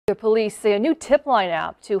The police say a new tip line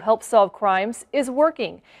app to help solve crimes is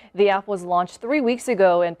working. The app was launched 3 weeks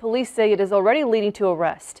ago, and police say it is already leading to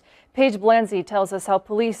arrest. Paige Blanzy tells us how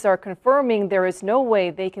police are confirming there is no way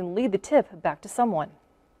they can lead the tip back to someone.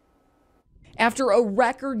 After a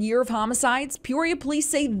record year of homicides, Peoria police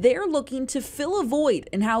say they're looking to fill a void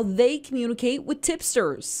in how they communicate with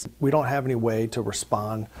tipsters. We don't have any way to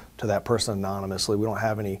respond to that person anonymously. We don't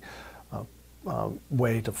have any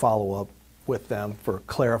way to follow up with them for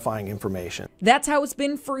clarifying information. That's how it's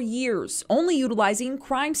been for years, only utilizing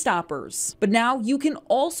Crime Stoppers. But now you can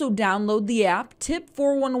also download the app Tip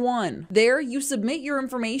 411. There you submit your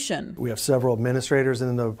information. We have several administrators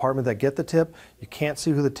in the department that get the tip. You can't see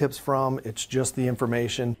who the tip's from, it's just the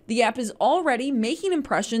information. The app is already making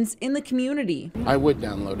impressions in the community. I would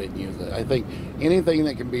download it and use it. I think anything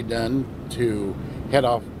that can be done to head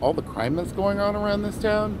off all the crime that's going on around this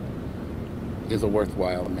town is a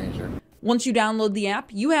worthwhile measure. Once you download the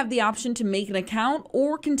app, you have the option to make an account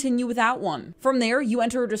or continue without one. From there, you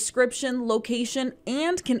enter a description, location,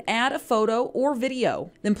 and can add a photo or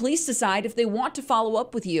video. Then police decide if they want to follow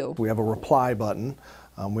up with you. We have a reply button.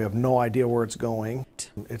 We have no idea where it's going.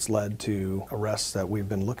 It's led to arrests that we've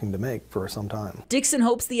been looking to make for some time. Dixon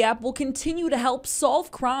hopes the app will continue to help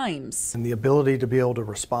solve crimes. And the ability to be able to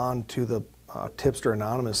respond to the tipster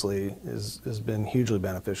anonymously has been hugely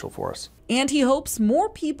beneficial for us. And he hopes more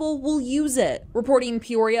people will use it. Reporting in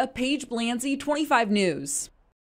Peoria, Paige Blanzy, 25 News.